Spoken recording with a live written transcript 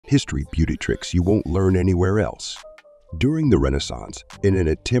history beauty tricks you won't learn anywhere else. During the Renaissance, in an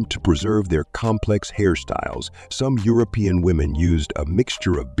attempt to preserve their complex hairstyles, some European women used a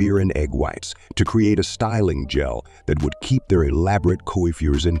mixture of beer and egg whites to create a styling gel that would keep their elaborate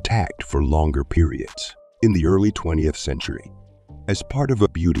coiffures intact for longer periods. In the early 20th century, as part of a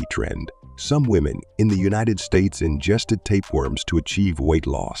beauty trend, some women in the United States ingested tapeworms to achieve weight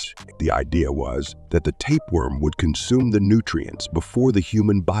loss. The idea was that the tapeworm would consume the nutrients before the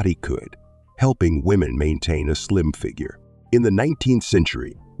human body could, helping women maintain a slim figure. In the 19th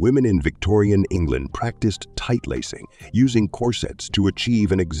century, women in Victorian England practiced tight lacing, using corsets to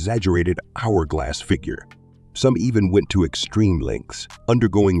achieve an exaggerated hourglass figure. Some even went to extreme lengths,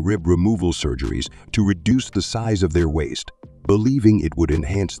 undergoing rib removal surgeries to reduce the size of their waist, believing it would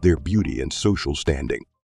enhance their beauty and social standing.